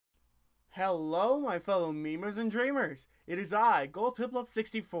Hello, my fellow memers and dreamers. It is I,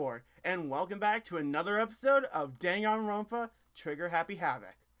 Golly-Good, and welcome back to another episode of Danganronpa Trigger Happy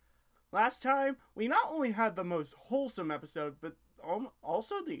Havoc. Last time, we not only had the most wholesome episode, but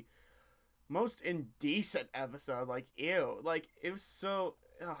also the most indecent episode. Like, ew. Like, it was so...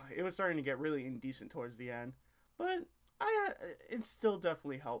 it was starting to get really indecent towards the end. But it still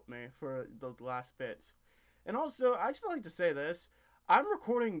definitely helped me for those last bits. And also, I just like to say this. I'm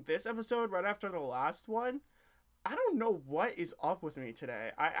recording this episode right after the last one. I don't know what is up with me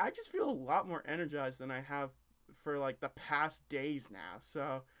today. I just feel a lot more energized than I have for like the past days now.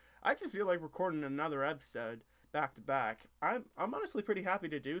 So I just feel like recording another episode back to back. I'm honestly pretty happy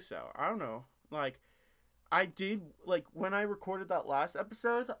to do so. I don't know. Like I did like when I recorded that last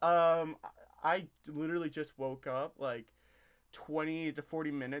episode, I literally just woke up like 20 to 40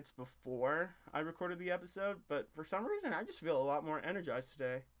 minutes before I recorded the episode, but for some reason I just feel a lot more energized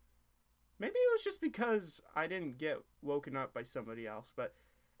today. Maybe it was just because I didn't get woken up by somebody else, but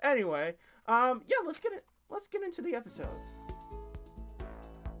anyway, yeah, let's get into the episode.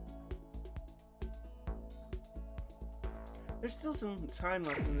 There's still some time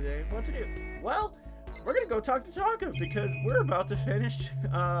left in the day. What to do? Well, we're gonna go talk to Taka because we're about to finish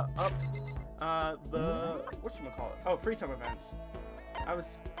up the whatchamacallit? Oh, free time events.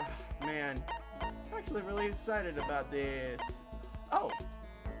 Man, I'm actually really excited about this. Oh,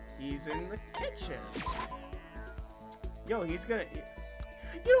 he's in the kitchen. Yo, he's gonna...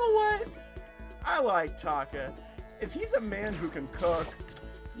 You know what? I like Taka. If he's a man who can cook,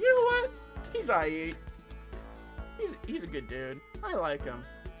 you know what? He's aight. He's a good dude. I like him.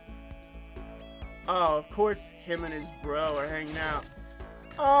 Oh, of course, him and his bro are hanging out.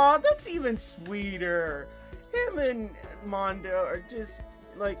 Aw, that's even sweeter. Him and Mondo are just,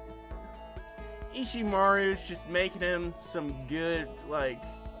 like, Ishimaru's just making him some good, like,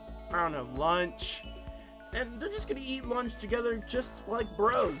 I don't know, lunch. And they're just gonna eat lunch together just like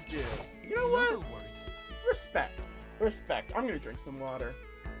bros do. You know what? Respect. Respect. I'm gonna drink some water.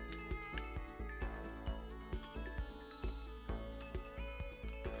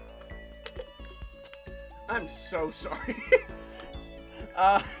 I'm so sorry.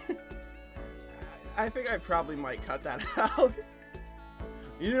 I think I probably might cut that out.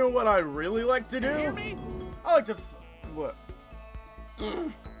 You know what I really like to do? You hear me? I like to... What?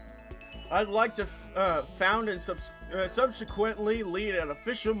 I'd like to found and subsequently lead an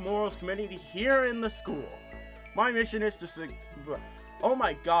official morals committee here in the school. My mission is to... Oh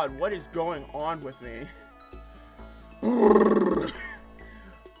my god, what is going on with me?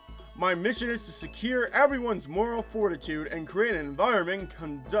 My mission is to secure everyone's moral fortitude and create an environment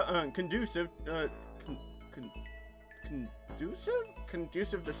conducive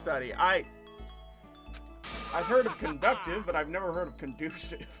to study. I've heard of conductive, but I've never heard of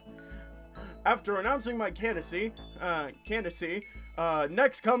conducive. After announcing my candidacy,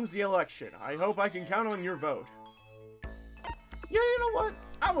 next comes the election. I hope I can count on your vote. Yeah, you know what?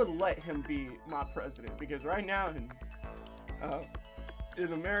 I would let him be my president because right now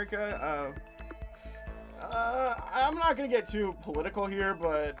in America, I'm not gonna get too political here,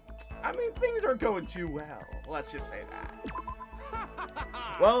 but I mean things aren't going too well. Let's just say that.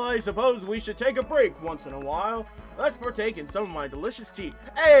 Well, I suppose we should take a break once in a while. Let's partake in some of my delicious tea.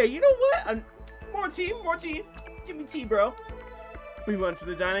 Hey, you know what? More tea, more tea. Give me tea, bro. We went to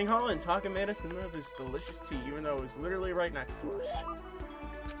the dining hall and Taka made us some of his delicious tea, even though it was literally right next to us.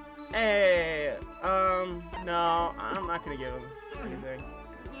 Hey, no, I'm not gonna give him anything.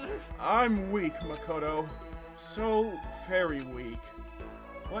 I'm weak, Makoto. So very weak.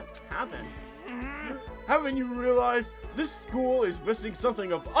 What happened? Haven't you realized this school is missing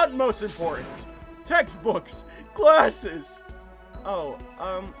something of utmost importance? Textbooks, classes. Oh,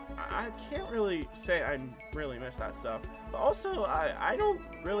 I can't really say I really miss that stuff. But also, I don't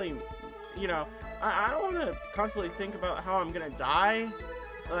really, you know, I don't want to constantly think about how I'm gonna die.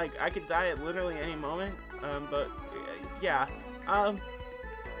 Like, I could die at literally any moment. But, yeah. I'm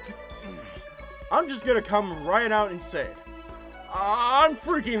just gonna come right out and say it. I'm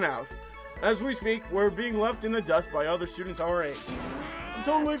freaking out. As we speak, we're being left in the dust by other students our age. I'm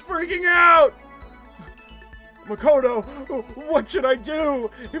totally freaking out! Makoto, what should I do?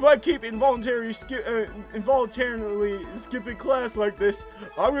 If I keep involuntarily skipping class like this,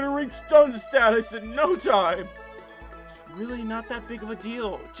 I'm gonna reach stun status in no time. It's really not that big of a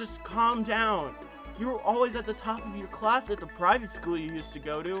deal. Just calm down. You were always at the top of your class at the private school you used to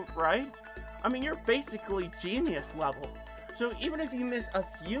go to, right? I mean, you're basically genius level. So even if you miss a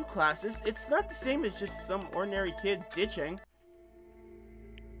few classes, it's not the same as just some ordinary kid ditching.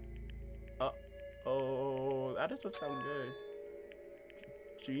 Oh, that doesn't sound good.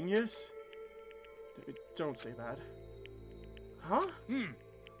 Genius? Don't say that. Huh?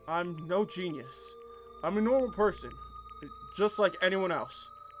 I'm no genius. I'm a normal person, just like anyone else.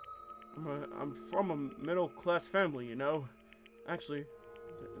 I'm from a middle-class family, you know? Actually,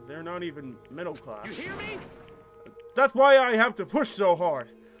 they're not even middle-class. You hear me? That's why I have to push so hard.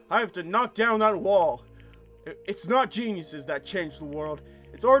 I have to knock down that wall. It's not geniuses that change the world.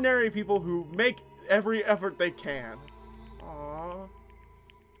 It's ordinary people who make every effort they can. Aww.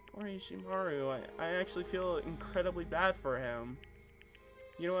 Poor Ishimaru. I actually feel incredibly bad for him.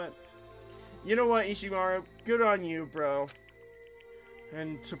 You know what? You know what, Ishimaru? Good on you, bro.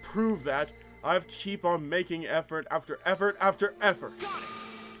 And to prove that, I have to keep on making effort after effort after effort.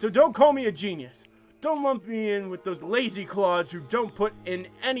 So don't call me a genius. Don't lump me in with those lazy clods who don't put in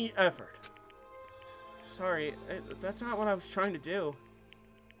any effort. Sorry, that's not what I was trying to do.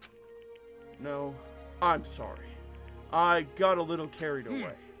 No, I'm sorry. I got a little carried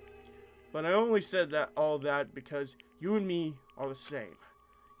away. But I only said all that because you and me are the same.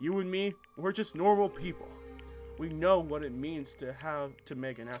 You and me, we're just normal people. We know what it means to have to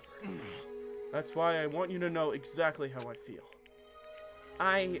make an effort. That's why I want you to know exactly how I feel.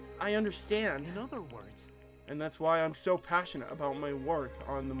 I understand. In other words. And that's why I'm so passionate about my work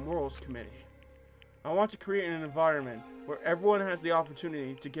on the Morals Committee. I want to create an environment where everyone has the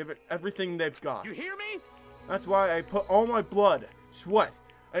opportunity to give it everything they've got. You hear me? That's why I put all my blood, sweat,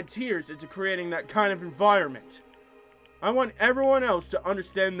 and tears into creating that kind of environment. I want everyone else to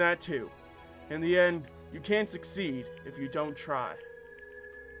understand that too. In the end, you can't succeed if you don't try.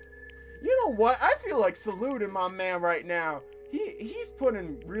 You know what? I feel like saluting my man right now. He's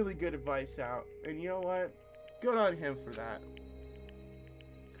putting really good advice out. And you know what? Good on him for that.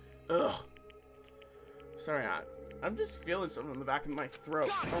 Ugh. Sorry, I'm just feeling something in the back of my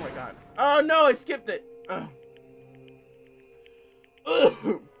throat. Oh my god. Oh no, I skipped it. Ugh.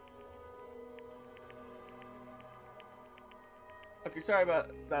 Ugh. Okay, sorry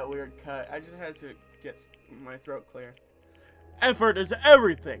about that weird cut. I just had to get my throat clear. Effort is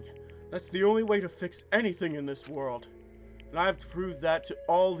everything. That's the only way to fix anything in this world. And I have to prove that to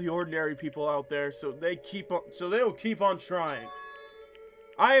all the ordinary people out there so they'll keep on trying.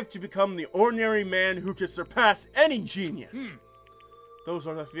 I have to become the ordinary man who can surpass any genius. Those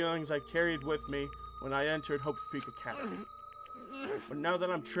are the feelings I carried with me when I entered Hope's Peak Academy. But now that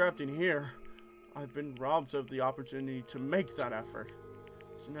I'm trapped in here, I've been robbed of the opportunity to make that effort.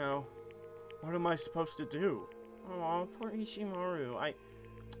 So now, what am I supposed to do? Aw, poor Ishimaru.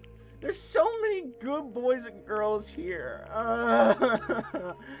 There's so many good boys and girls here.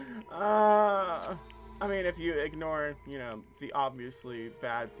 I mean, if you ignore, you know, the obviously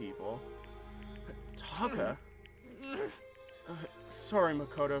bad people. Taka? Sorry,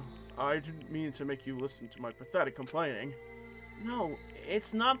 Makoto. I didn't mean to make you listen to my pathetic complaining. No,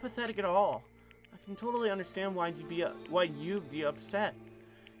 it's not pathetic at all. I can totally understand why you'd be upset.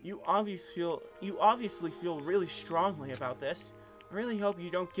 You obviously feel really strongly about this. I really hope you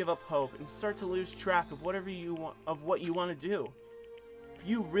don't give up hope and start to lose track of what you want to do. If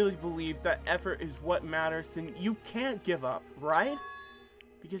you really believe that effort is what matters, then you can't give up, right?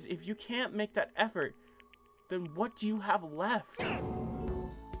 Because if you can't make that effort, then what do you have left?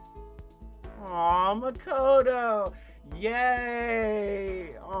 Aw, Makoto!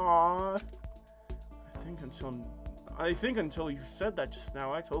 Yay! Aw. I think until you said that just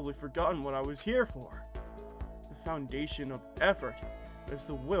now, I totally forgotten what I was here for. The foundation of effort is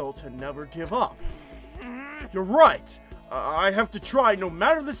the will to never give up. You're right! I have to try no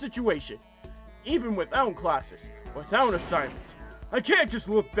matter the situation. Even without classes, without assignments. I can't just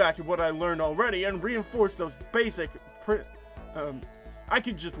look back at what I learned already and reinforce those basic I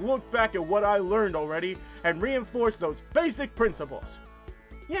can just look back at what I learned already and reinforce those basic principles.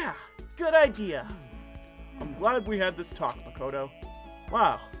 Yeah, good idea. I'm glad we had this talk, Makoto.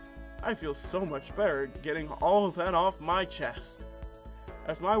 Wow, I feel so much better getting all of that off my chest.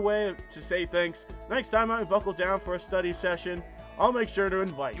 As my way to say thanks, next time I buckle down for a study session, I'll make sure to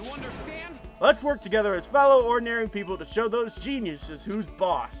invite you. You understand? Let's work together as fellow ordinary people to show those geniuses who's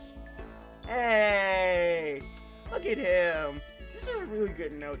boss. Hey, look at him. This is a really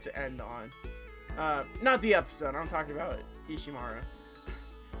good note to end on. Not the episode, I'm talking about Ishimaru.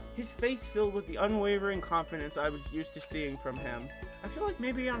 His face filled with the unwavering confidence I was used to seeing from him. I feel like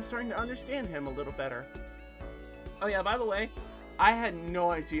maybe I'm starting to understand him a little better. Oh yeah, by the way, I had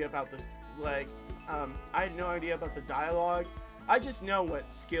no idea about this, I had no idea about the dialogue. I just know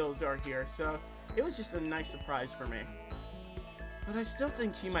what skills are here, so it was just a nice surprise for me. But I still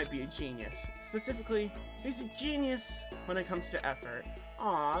think he might be a genius. Specifically, he's a genius when it comes to effort.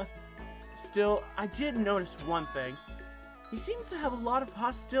 Aww. Still, I did notice one thing. He seems to have a lot of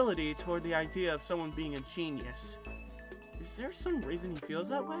hostility toward the idea of someone being a genius. Is there some reason he feels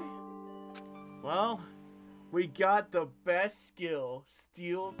that way? Well, we got the best skill,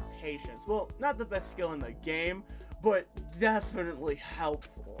 Steal Patience. Well, not the best skill in the game, but definitely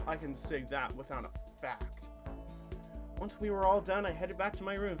helpful. I can say that without a fact. Once we were all done, I headed back to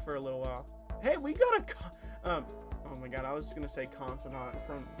my room for a little while. Hey, we got a... oh my god, I was gonna say confidant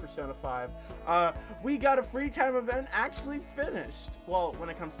from Persona 5. We got a free time event actually finished. Well, when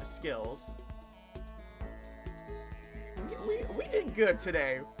it comes to skills. We did good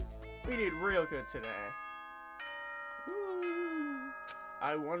today. We did real good today. Woo.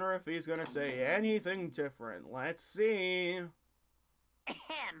 I wonder if he's gonna say anything different. Let's see.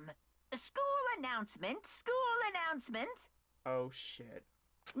 Ahem. School announcement, school announcement. Oh shit.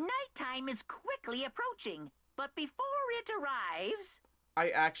 Nighttime is quickly approaching, but before it arrives... I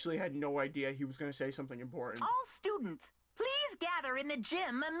actually had no idea he was gonna say something important. All students, please gather in the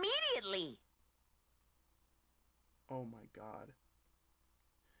gym immediately. Oh my god.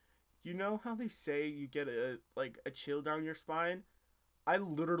 You know how they say you get a chill down your spine? I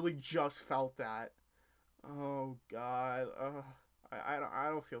literally just felt that. Oh god. I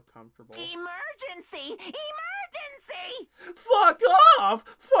don't feel comfortable. Emergency! Emergency! Fuck off!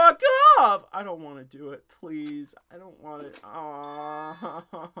 Fuck off! I don't want to do it, please. I don't want it.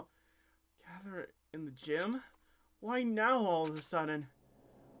 Gather in the gym? Why now all of a sudden?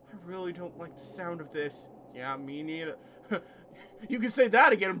 I really don't like the sound of this. Yeah, me neither. You can say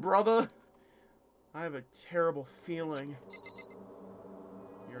that again, brother. I have a terrible feeling.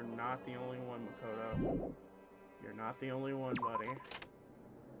 You're not the only one, Makoto. You're not the only one, buddy.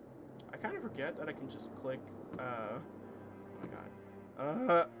 I kind of forget that I can just click, oh my god.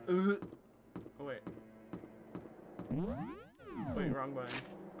 Oh, wait. Wait, wrong button.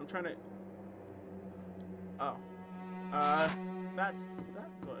 I'm trying to... Oh. That's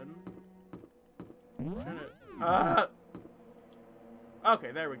that button. I'm trying to...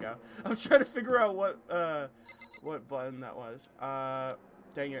 Okay, there we go. I'm trying to figure out what button that was.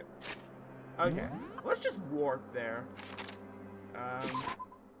 Dang it. Okay, let's just warp there. I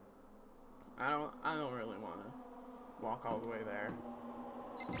don't really want to walk all the way there.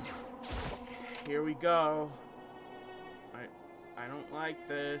 Here we go. I don't like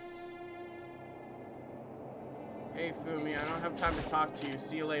this. Hey Fumi, I don't have time to talk to you.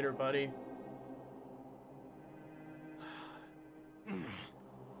 See you later, buddy.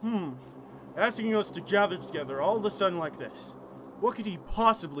 Asking us to gather together all of a sudden like this. What could he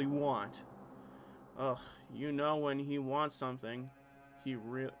possibly want? Ugh, you know when he wants something,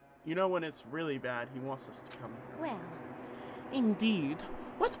 you know when it's really bad, he wants us to come here. Well, indeed.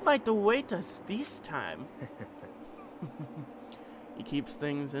 What might await us this time? He keeps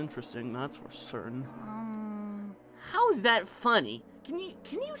things interesting, that's for certain. How's that funny? Can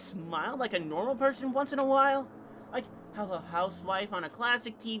you smile like a normal person once in a while? Like how a housewife on a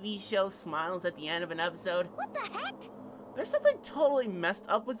classic TV show smiles at the end of an episode? what the heck? There's something totally messed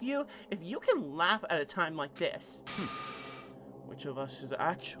up with you if you can laugh at a time like this. Which of us is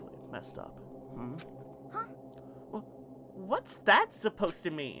actually messed up? Huh? Well, what's that supposed to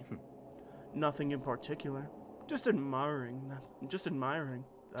mean? Nothing in particular. Just admiring,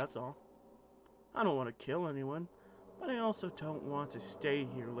 that's all. I don't want to kill anyone, but I also don't want to stay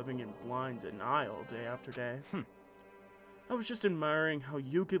here living in blind denial day after day. I was just admiring how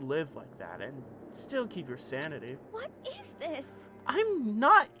you could live like that and still keep your sanity. What is this? I'm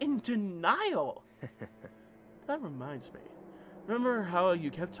not in denial. That reminds me. Remember how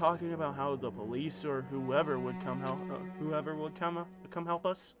you kept talking about how the police or whoever would come help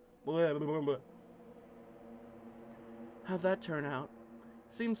us? Blah, blah, blah, blah. How'd that turn out?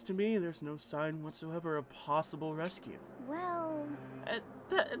 Seems to me there's no sign whatsoever of possible rescue. Well...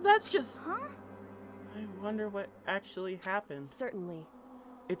 that's just... Huh? I wonder what actually happened. Certainly.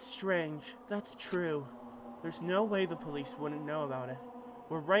 It's strange. That's true. There's no way the police wouldn't know about it.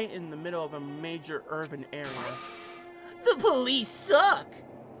 We're right in the middle of a major urban area. The police suck!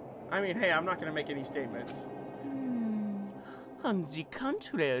 I mean, hey, I'm not gonna make any statements. On the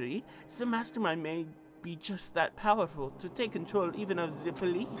contrary, the mastermind may be just that powerful to take control even of the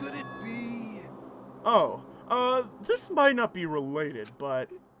police. Could it be? Oh, this might not be related, but...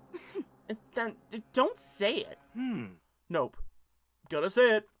 Don't say it. Nope. Gotta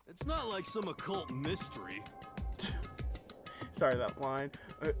say it. It's not like some occult mystery. Sorry, that line.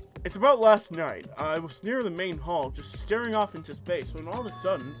 It's about last night. I was near the main hall, just staring off into space, when all of a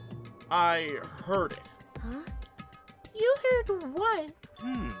sudden, I heard it. Huh? You heard what?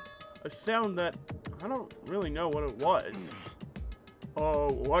 A sound that I don't really know what it was.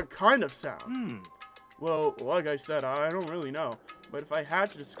 Oh, what kind of sound? Well, like I said, I don't really know. But if I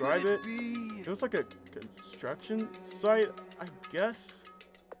had to describe it, Be... it was like a construction site, I guess.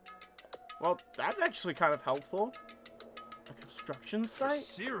 Well, that's actually kind of helpful. A construction You're site?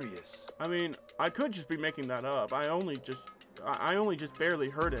 serious? I mean, I could just be making that up. I only just barely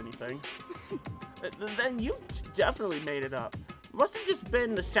heard anything. Then you definitely made it up. Must have just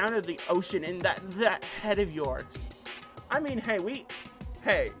been the sound of the ocean in that head of yours. I mean,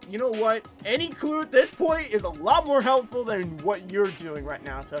 hey, you know what? Any clue at this point is a lot more helpful than what you're doing right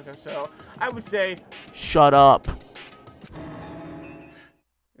now, Toko. So I would say, shut up.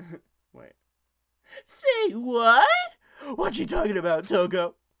 Wait. Say what? What you talking about,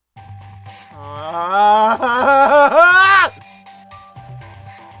 Toko?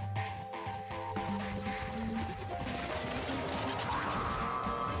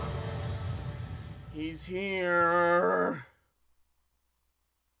 He's here.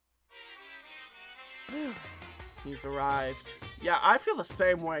 He's arrived. Yeah, I feel the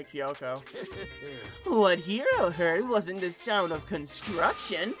same way, Kyoko. What Hiro heard wasn't the sound of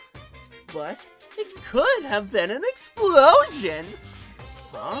construction, but it could have been an explosion.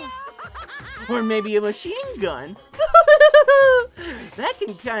 Huh? Or maybe a machine gun. That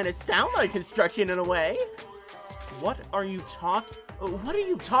can kind of sound like construction in a way. What are you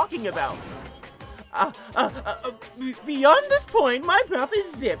talking about? Beyond this point, my mouth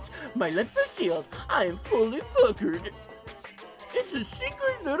is zipped. My lips are sealed. I am fully puckered. It's a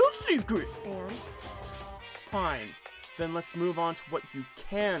secret little secret. And? Fine. Then let's move on to what you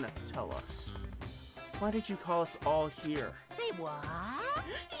can tell us. Why did you call us all here? Say what?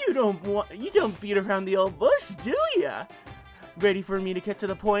 You don't beat around the old bush, do ya? Ready for me to get to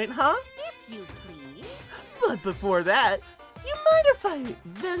the point, huh? If you please. But before that, you mind if I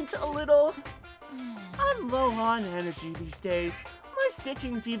vent a little? I'm low on energy these days. My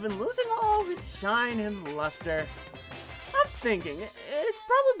stitching's even losing all of its shine and luster. I'm thinking it's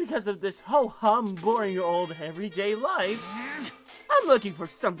probably because of this ho-hum, boring old everyday life. I'm looking for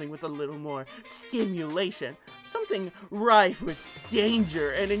something with a little more stimulation. Something rife with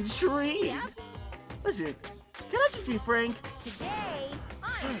danger and intrigue. Yep. Listen, can I just be frank? Today,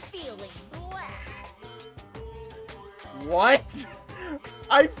 I'm feeling black. What?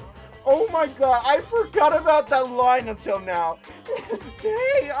 Oh my god, I forgot about that line until now.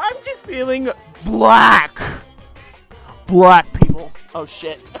 Today, I'm just feeling black. Black people. Oh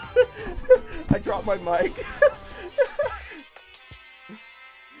shit. I dropped my mic.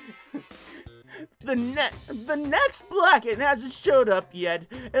 The next Blacken hasn't showed up yet,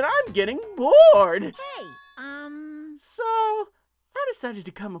 and I'm getting bored. Hey, So, I decided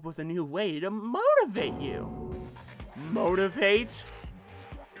to come up with a new way to motivate you. Motivate?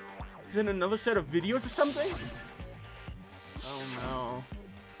 Is it another set of videos or something? Oh no.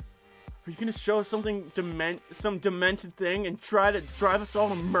 Are you gonna show us something some demented thing and try to drive us all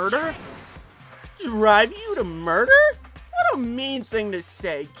to murder? Drive you to murder? What a mean thing to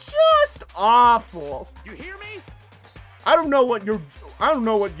say. Just awful. You hear me? I don't know what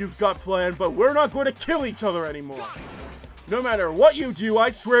you've got planned, but we're not going to kill each other anymore. No matter what you do, I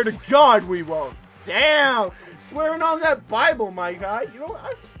swear to God we won't. Damn! Swearing on that Bible, my guy. You know,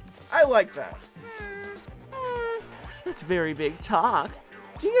 I like that. That's very big talk.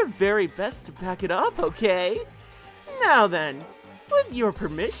 Do your very best to back it up, okay? Now then, with your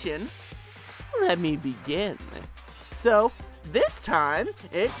permission, let me begin. So, this time,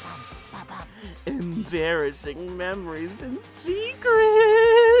 it's embarrassing memories and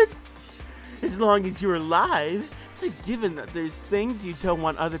secrets. As long as you're alive, it's a given that there's things you don't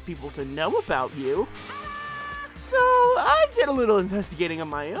want other people to know about you. So, I did a little investigating on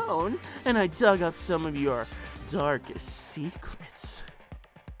my own, and I dug up some of your darkest secrets.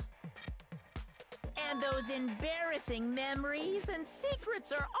 and those embarrassing memories and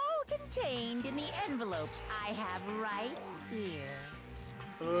secrets are all contained in the envelopes I have right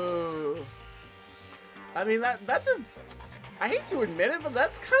here. Ooh. I mean, that's a... I hate to admit it, but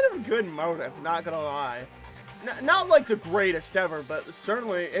that's kind of a good motive, not gonna lie. Not like the greatest ever, but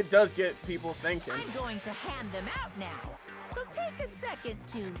certainly it does get people thinking. I'm going to hand them out now, so take a second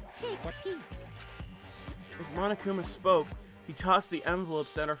to take a peek. As Monokuma spoke, he tossed the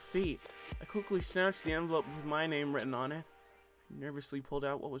envelopes at our feet. I quickly snatched the envelope with my name written on it. I nervously pulled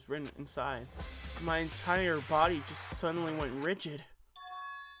out what was written inside. My entire body just suddenly went rigid.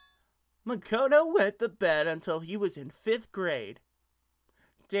 Makoto wet the bed until he was in 5th grade.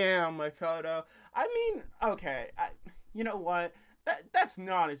 Damn, Makoto. I mean, okay, you know what? That's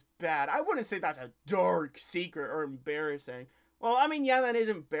not as bad. I wouldn't say that's a dark secret or embarrassing. Well, I mean, yeah, that is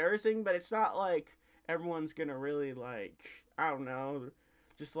embarrassing, but it's not like everyone's gonna really, like, I don't know,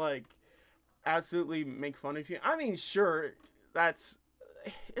 just like absolutely make fun of you. I mean, sure, it's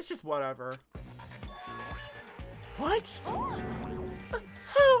just whatever. What?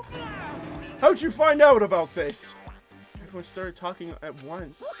 How'd you find out about this? Everyone started talking at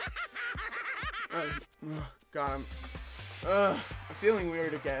once. God, I'm feeling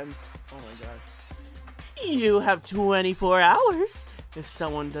weird again. Oh my god. You have 24 hours. If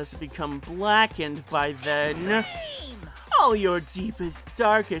someone doesn't become blackened by then, all your deepest,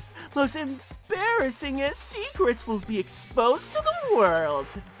 darkest, most embarrassingest secrets will be exposed to the world.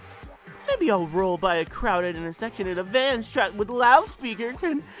 Maybe I'll roll by a crowded intersection in a van strapped with loudspeakers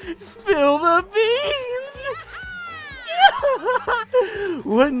and spill the beans.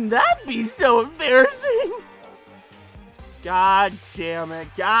 Wouldn't that be so embarrassing? God damn it.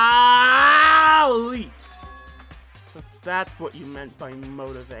 Golly. So that's what you meant by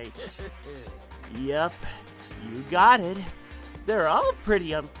motivate. Yep, you got it. They're all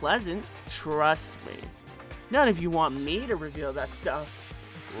pretty unpleasant, trust me. None of you want me to reveal that stuff,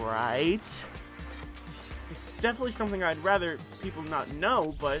 right? It's definitely something I'd rather people not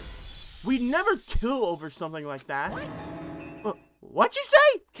know, but we'd never kill over something like that. What'd you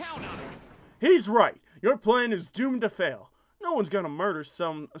say? Count on it. He's right. Your plan is doomed to fail. No one's gonna murder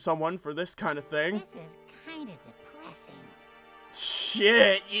someone for this kind of thing. This is kind of depressing.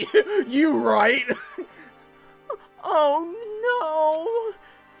 Shit, you right. Oh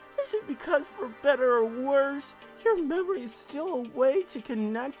no! Is it because for better or worse, your memory is still a way to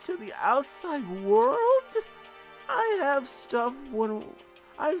connect to the outside world? I have stuff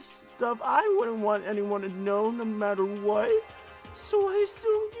I wouldn't want anyone to know no matter what, so I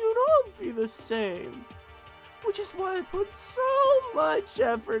assumed you'd all be the same. Which is why I put so much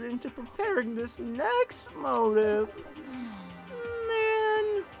effort into preparing this next motive.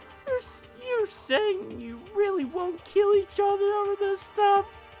 Man, you're saying you really won't kill each other over this stuff?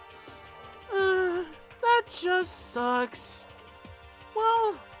 That just sucks.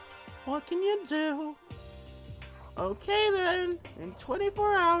 Well, what can you do? Okay then, in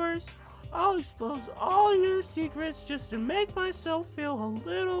 24 hours, I'll expose all your secrets just to make myself feel a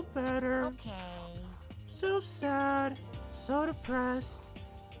little better. Okay. So sad, so depressed,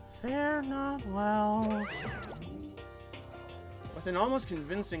 fare not well. With an almost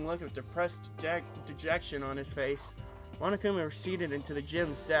convincing look of depressed dejection on his face, Monokuma receded into the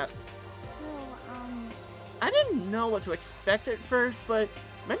gym's depths. So, I didn't know what to expect at first, but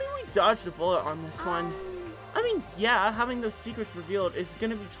maybe we dodged a bullet on this one. I mean, yeah, having those secrets revealed is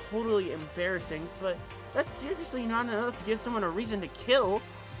gonna be totally embarrassing, but that's seriously not enough to give someone a reason to kill,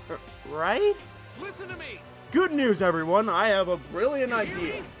 right? Listen to me. Good news, everyone. I have a brilliant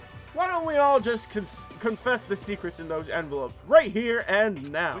idea. Why don't we all just confess the secrets in those envelopes right here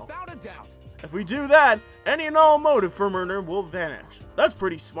and now? Without a doubt. If we do that, any and all motive for murder will vanish. That's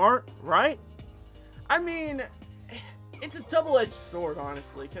pretty smart, right? I mean, it's a double-edged sword,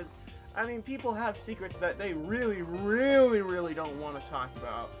 honestly, because, I mean, people have secrets that they really, really, really don't want to talk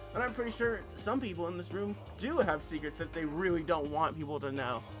about. And I'm pretty sure some people in this room do have secrets that they really don't want people to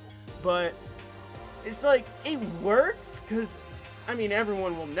know. But it's like, it works, because, I mean,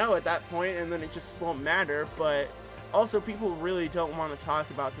 everyone will know at that point, and then it just won't matter, but also people really don't want to talk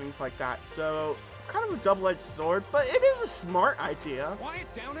about things like that, so it's kind of a double-edged sword, but it is a smart idea.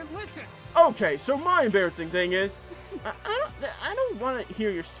 Quiet down and listen. Okay, so my embarrassing thing is, I don't want to hear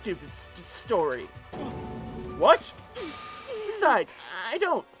your stupid story. What? Besides, I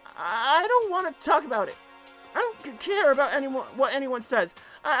don't want to talk about it. I don't care about what anyone says.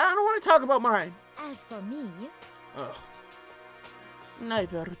 I don't want to talk about mine. as for me, Ugh.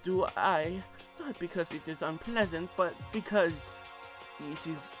 Neither do I. Not because it is unpleasant, but because it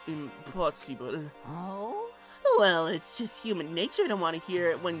is impossible. Oh? Well, it's just human nature to want to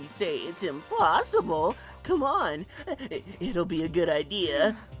hear it when you say it's impossible. Come on, it'll be a good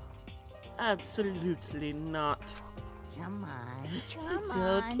idea. Absolutely not. Come on, It's come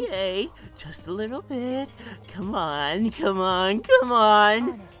on. okay, just a little bit. Come on, come on, come on.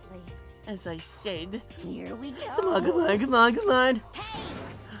 honestly. As I said, Here we go. come on, come on, come on, come on.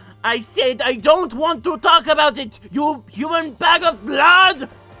 I said I don't want to talk about it, you human bag of blood!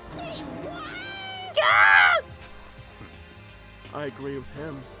 Say what? Ah! I agree with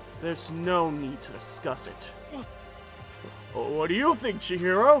him. There's no need to discuss it. What do you think,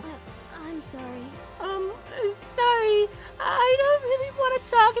 Chihiro? I'm sorry. Sorry, I don't really want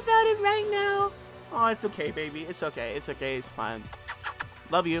to talk about it right now. Oh, it's okay, baby. It's okay. It's okay. It's fine.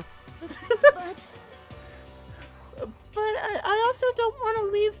 Love you. But But I also don't want to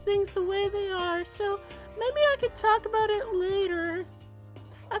leave things the way they are, so maybe I could talk about it later.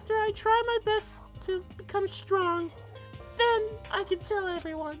 After I try my best to become strong, then I can tell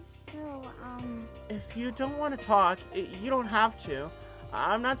everyone. So, If you don't want to talk, you don't have to.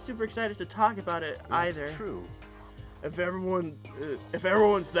 I'm not super excited to talk about it either. That's true. If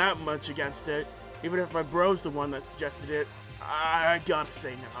everyone's that much against it, even if my bro's the one that suggested it, I gotta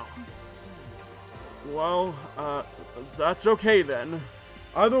say no. Well, that's okay then.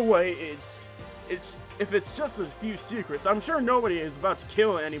 Either way, if it's just a few secrets, I'm sure nobody is about to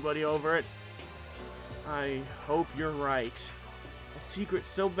kill anybody over it. I hope you're right. A secret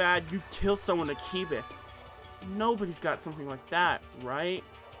so bad you'd kill someone to keep it. Nobody's got something like that, right?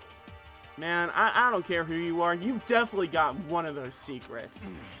 Man, I don't care who you are, you've definitely got one of those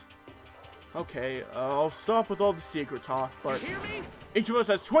secrets. Okay, I'll stop with all the secret talk, but each of us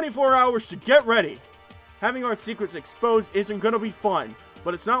has 24 hours to get ready. Having our secrets exposed isn't gonna be fun,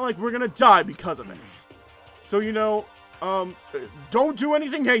 but it's not like we're gonna die because of it. So, you know, don't do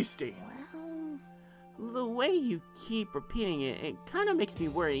anything hasty. well, The way you keep repeating it, it kind of makes me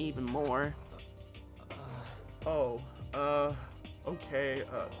worry even more. Okay,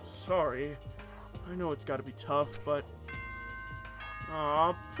 sorry. I know it's gotta be tough, but...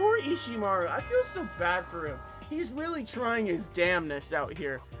 Aw, poor Ishimaru. I feel so bad for him. He's really trying his damnness out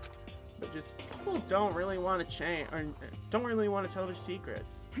here. But just people don't really want to change, or don't really want to tell their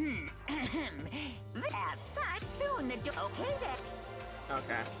secrets.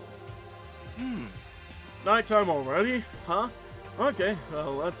 Okay. Nighttime already? Huh? Okay,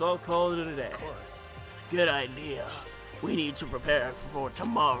 well, let's all call it a day. Of course. Good idea. We need to prepare for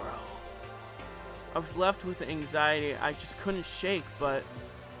tomorrow. I was left with the anxiety I just couldn't shake, but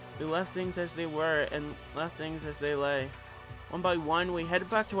we left things as they were and left things as they lay. One by one, we headed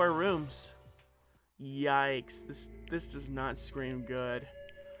back to our rooms. Yikes, this does not scream good.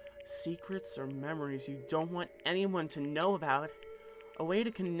 Secrets or memories you don't want anyone to know about. A way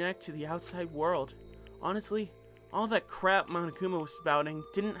to connect to the outside world. Honestly, all that crap Monokuma was spouting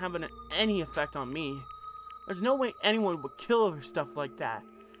didn't have any effect on me. There's no way anyone would kill over stuff like that.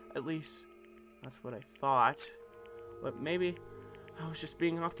 At least, that's what I thought. But maybe I was just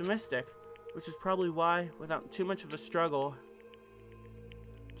being optimistic, which is probably why, without too much of a struggle...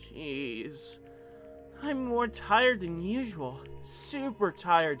 Jeez. I'm more tired than usual. Super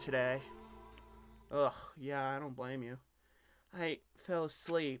tired today. Ugh, yeah, I don't blame you. I fell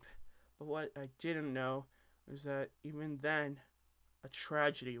asleep, but what I didn't know was that even then, a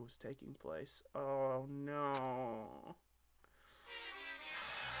tragedy was taking place. Oh no.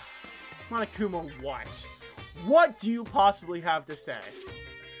 Monokuma, what? What do you possibly have to say?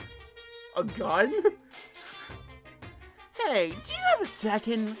 A gun? Hey, do you have a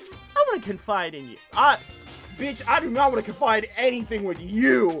second? I want to confide in you. Bitch, I do not want to confide anything with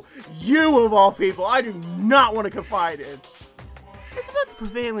you. You of all people, I do not want to confide in. It's about the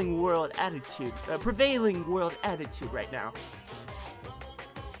prevailing world attitude right now.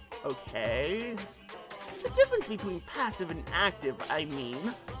 Okay. The difference between passive and active, I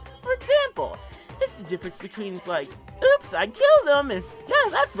mean. For example, it's the difference between, like, oops, I killed him, and yeah,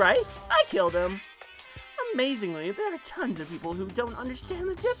 that's right, I killed him. Amazingly, there are tons of people who don't understand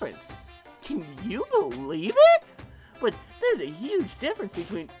the difference. Can you believe it? But there's a huge difference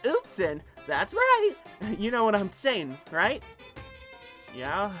between oops and that's right. You know what I'm saying, right?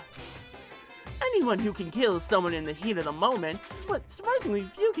 Yeah. Anyone who can kill someone in the heat of the moment, but surprisingly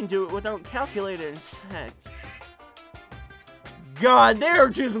few can do it without calculated intent. God, they're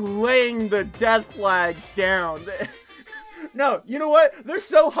just laying the death flags down. No, you know what? They're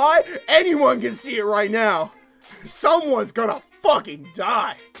so high, anyone can see it right now. Someone's gonna fucking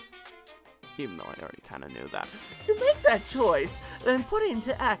die. Even though I already kind of knew that. To make that choice, then put it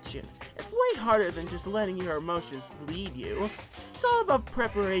into action. It's way harder than just letting your emotions lead you. It's all about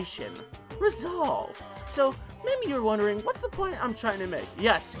preparation. Resolve. So, maybe you're wondering, what's the point I'm trying to make?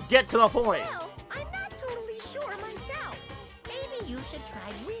 Yes, get to the point. Well, I'm not totally sure myself. Maybe you should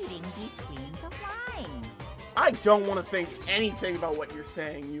try reading between the lines. I don't want to think anything about what you're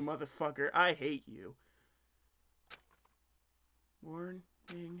saying, you motherfucker. I hate you. Morning.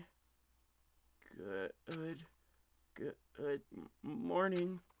 Good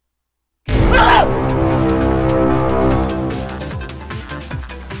morning. Ah!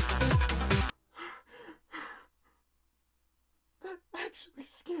 That actually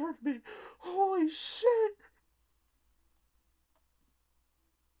scared me. Holy shit.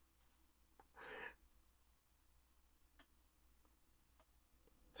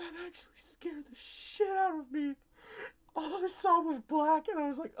 That actually scared the shit out of me. All I saw was black and I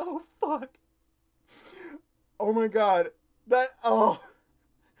was like, oh fuck. Oh my god.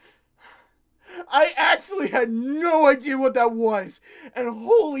 I actually had no idea what that was. And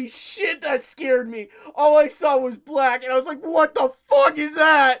holy shit, that scared me. All I saw was black, and I was like, what the fuck is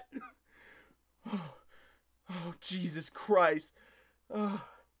that? Oh, Jesus Christ.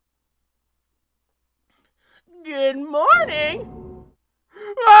 Good morning!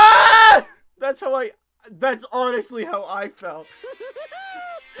 Ah! That's honestly how I felt.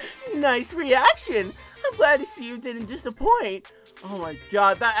 Nice reaction. I'm glad to see you didn't disappoint. Oh my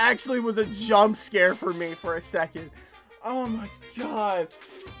god, that actually was a jump scare for me for a second. Oh my god.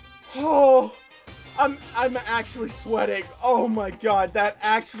 Oh, I'm actually sweating. Oh my god, that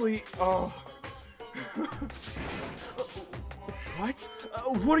actually, oh. What?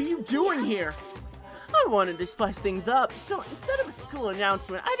 What are you doing here? I wanted to spice things up, so instead of a school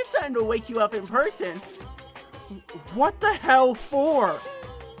announcement, I decided to wake you up in person. What the hell for?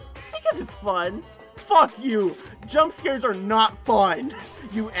 Because it's fun. Fuck you! Jump scares are not fun!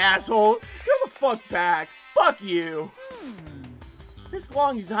 You asshole! Go the fuck back! Fuck you! As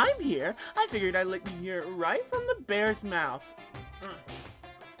long as I'm here, I figured I'd let you hear it right from the bear's mouth.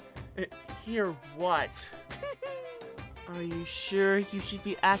 Hear what? Are you sure you should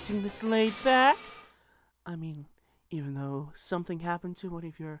be acting this laid back? I mean, even though something happened to one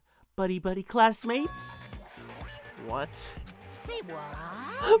of your buddy classmates? What? Say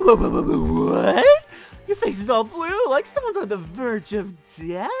what? What? Your face is all blue, like someone's on the verge of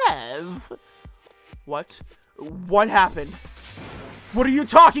death. What? What happened? What are you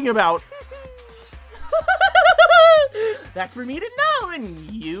talking about? That's for me to know and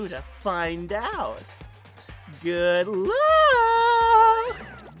you to find out. Good luck!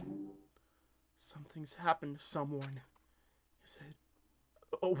 Something's happened to someone. Is it?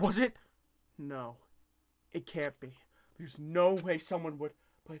 Oh, was it? No. It can't be. There's no way someone would.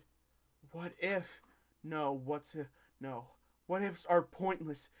 But what if? No, no. What ifs are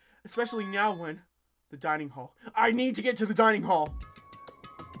pointless. Especially now when the dining hall. I need to get to the dining hall.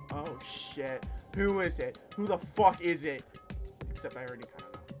 Oh shit. Who is it? Who the fuck is it? Except I already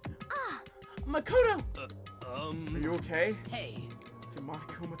kind of know. Ah, Makoto! Are you okay? hey. Did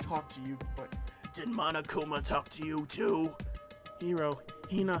Monokuma talk to you? But Did Monokuma talk to you too? Hiro,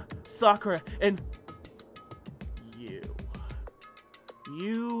 Hina, Sakura, and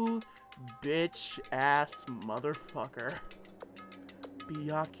you bitch ass motherfucker.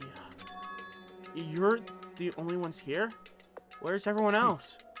 Byakuya, you're the only ones here? Where's everyone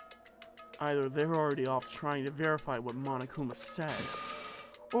else? Either they're already off trying to verify what Monokuma said,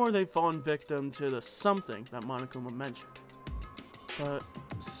 or they've fallen victim to the something that Monokuma mentioned. But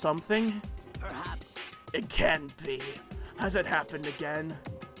something? Perhaps. It can't be. Has it happened again?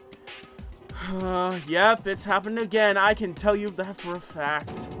 Yep, it's happened again. I can tell you that for a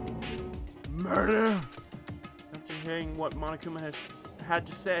fact. Murder? After hearing what Monokuma has had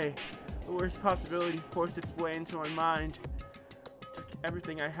to say, the worst possibility forced its way into my mind. It took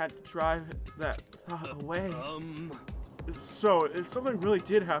everything I had to drive that thought away. So, if something really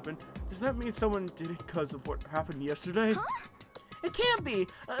did happen, does that mean someone did it because of what happened yesterday? Huh? It can't be!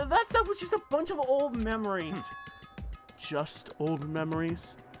 That stuff was just a bunch of old memories. Just old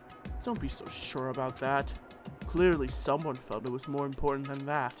memories? Don't be so sure about that. Clearly someone felt it was more important than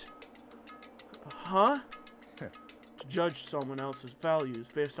that. Huh? To judge someone else's values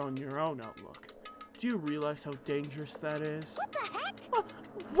based on your own outlook. Do you realize how dangerous that is? What the heck?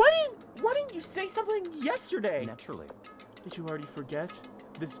 Why didn't you say something yesterday? Naturally. Did you already forget?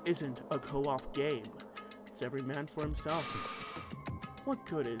 This isn't a co-op game. It's every man for himself. What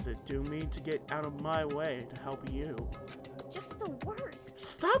good is it do me to get out of my way to help you? Just the worst.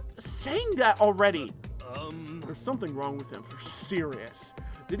 Stop saying that already! There's something wrong with him, for serious.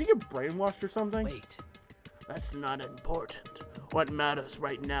 Did he get brainwashed or something? Wait. That's not important. What matters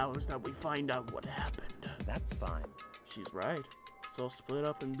right now is that we find out what happened. That's fine. She's right. So split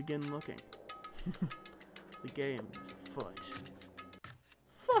up and begin looking. The game is afoot.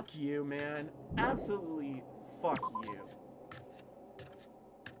 fuck you, man. Absolutely fuck you.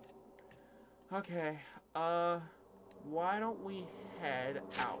 Okay, why don't we head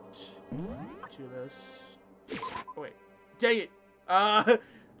out to this? Oh, wait. Dang it! I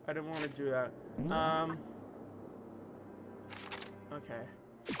didn't want to do that. Okay.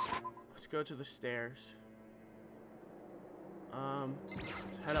 Let's go to the stairs.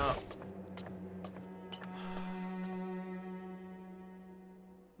 Let's head up.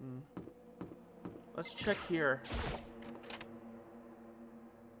 Let's check here.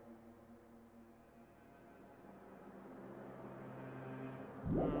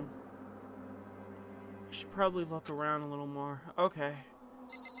 I should probably look around a little more. Okay.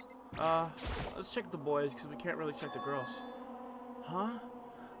 Let's check the boys, because we can't really check the girls. Huh?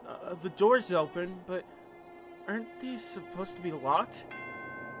 The door's open, but aren't these supposed to be locked?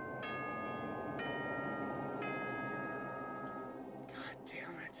 God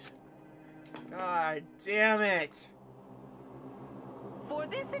damn it. God damn it. For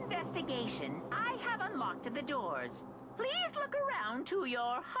this investigation, I have unlocked the doors. Please look around to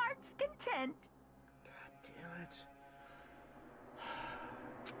your heart's content. God damn it.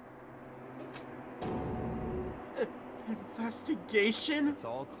 Investigation? It's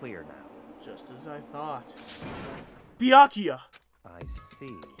all clear now. Just as I thought. Byakuya! I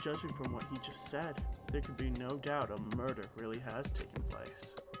see. Judging from what he just said, there could be no doubt a murder really has taken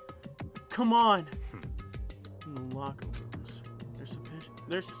place. Come on! In the locker rooms,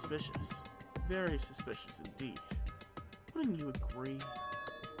 they're suspicious. Very suspicious indeed. Wouldn't you agree?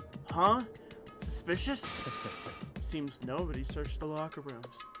 Huh? Suspicious? Seems nobody searched the locker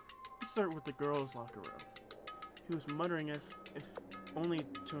rooms. Let's start with the girls' locker room. He was muttering as if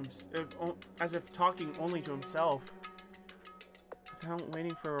talking only to himself. Without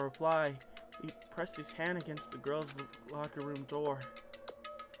waiting for a reply, he pressed his hand against the girls' locker room door,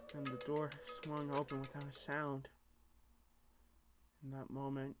 and the door swung open without a sound. In that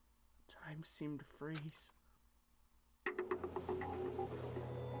moment, time seemed to freeze.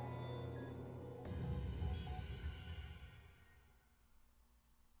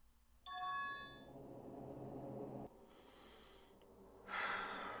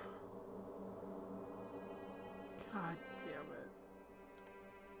 God damn it.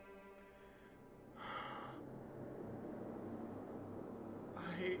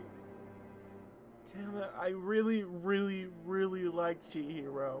 Damn it, I really, really, really like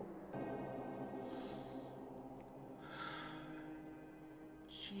Chihiro.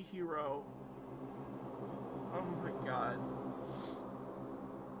 Chihiro. Oh my god.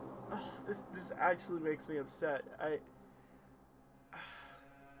 Oh, this actually makes me upset. I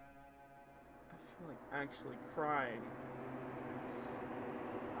feel like actually crying.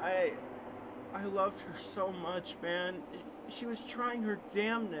 I loved her so much, man. She was trying her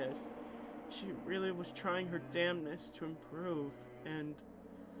damnness. She really was trying her damnness to improve, and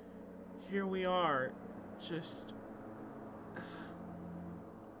here we are, just...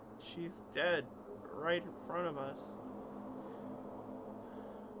 she's dead, right in front of us.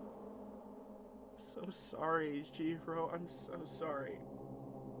 I'm so sorry, Chihiro. I'm so sorry.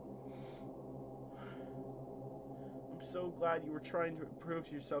 I'm so glad you were trying to improve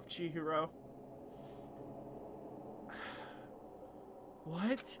yourself, Chihiro.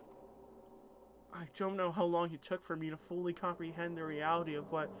 What? I don't know how long it took for me to fully comprehend the reality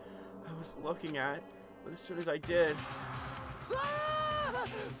of what I was looking at, but as soon as I did, a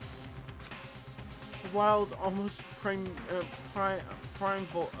wild, almost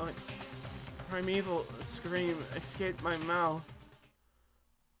primeval scream escaped my mouth.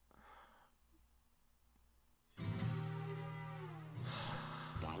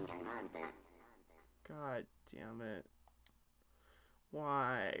 God damn it.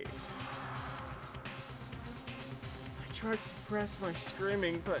 Why? I tried to suppress my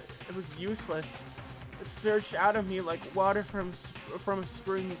screaming, but it was useless. It surged out of me like water from a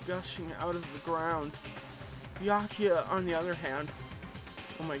spring gushing out of the ground. Byakuya, on the other hand...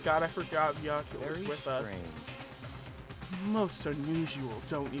 Oh my god, I forgot Byakuya was with us. Most unusual,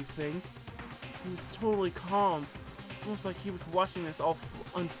 don't you think? He was totally calm. Almost like he was watching this all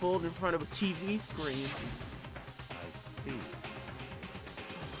unfold in front of a TV screen. I see.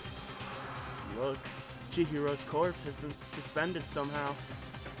 Look, Chihiro's corpse has been suspended somehow,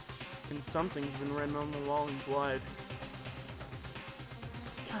 and something's been written on the wall in blood.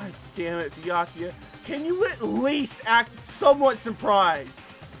 God damn it, Byakuya. Can you at least act somewhat surprised?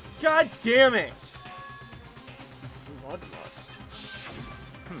 God damn it! Bloodlust.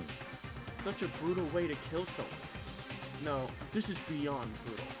 Such a brutal way to kill someone. No, this is beyond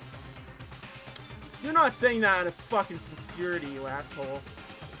brutal. You're not saying that out of fucking sincerity, you asshole.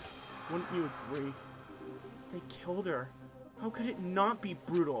 Wouldn't you agree? They killed her. How could it not be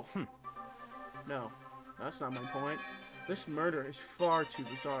brutal? No, that's not my point. This murder is far too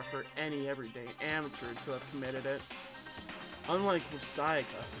bizarre for any everyday amateur to have committed it. Unlike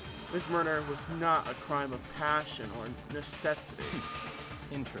Sayaka, this murder was not a crime of passion or necessity.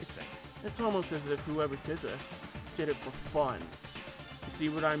 Interesting. It's almost as if whoever did this did it for fun. You see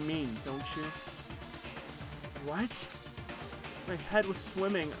what I mean, don't you? What? My head was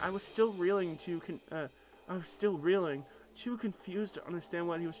swimming. I was still reeling, too confused to understand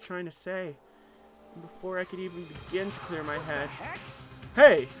what he was trying to say. And before I could even begin to clear my head...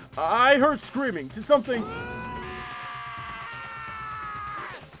 Hey! I heard screaming! Did something...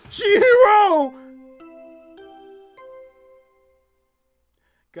 Chihiro!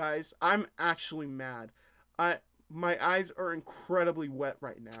 Guys, I'm actually mad. My eyes are incredibly wet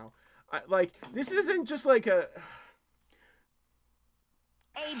right now. Like, this isn't just like a...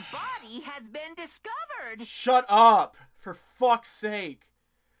 A body has been discovered. Shut up! For fuck's sake.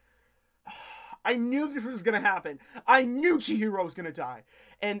 I knew this was gonna happen. I knew Chihiro was gonna die.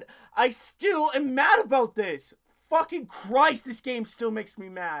 And I still am mad about this. Fucking Christ, this game still makes me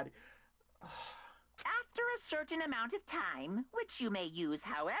mad. After a certain amount of time, which you may use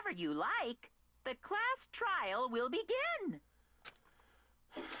however you like, the class trial will begin.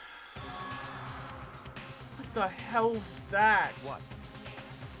 What the hell is that? What?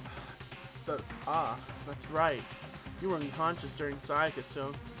 That's right. You were unconscious during Sayaka,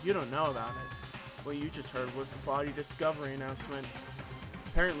 so you don't know about it. What you just heard was the body discovery announcement.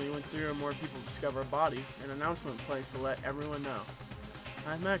 Apparently, when 3 or more people discover a body, an announcement plays to let everyone know.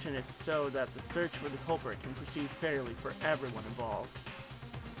 I imagine it's so that the search for the culprit can proceed fairly for everyone involved.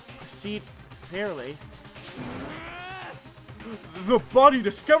 Proceed fairly? The body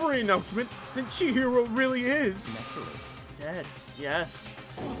discovery announcement? Then Chihiro really is Naturally. dead. Yes.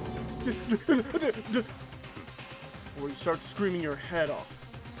 Before you start screaming your head off,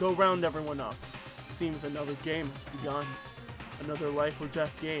 go round everyone up. Seems another game has begun. Another life or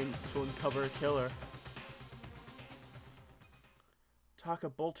death game to uncover a killer. Taka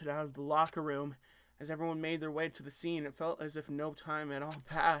bolted out of the locker room. As everyone made their way to the scene, it felt as if no time had all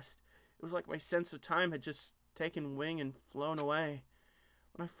passed. It was like my sense of time had just taken wing and flown away.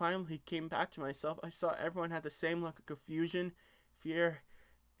 When I finally came back to myself, I saw everyone had the same look of confusion, fear,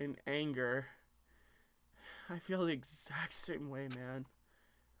 and anger. I feel the exact same way, man.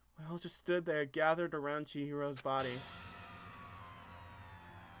 We all just stood there, gathered around Chihiro's body.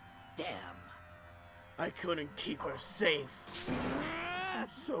 Damn. I couldn't keep her safe.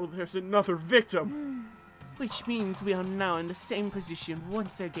 So there's another victim. Which means we are now in the same position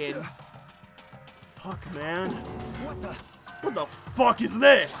once again. Fuck, man. What the fuck is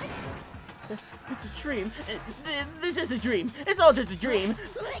this? It's a dream. This is a dream. It's all just a dream.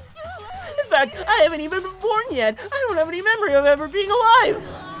 In fact, I haven't even been born yet. I don't have any memory of ever being alive.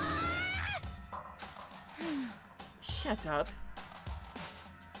 Shut up.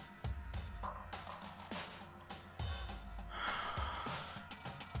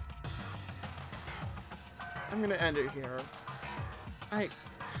 I'm gonna end it here. I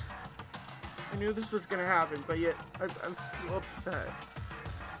knew this was gonna happen, but yet I'm still upset.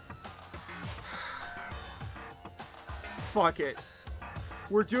 Fuck it.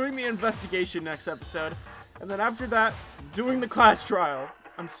 We're doing the investigation next episode, and then after that, doing the class trial.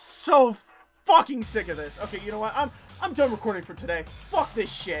 I'm so fucking sick of this. Okay, you know what? I'm done recording for today. Fuck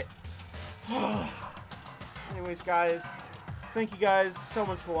this shit. Anyways, guys, thank you guys so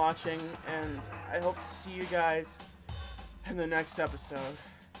much for watching, and I hope to see you guys in the next episode.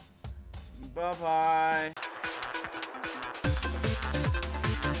 Bye-bye.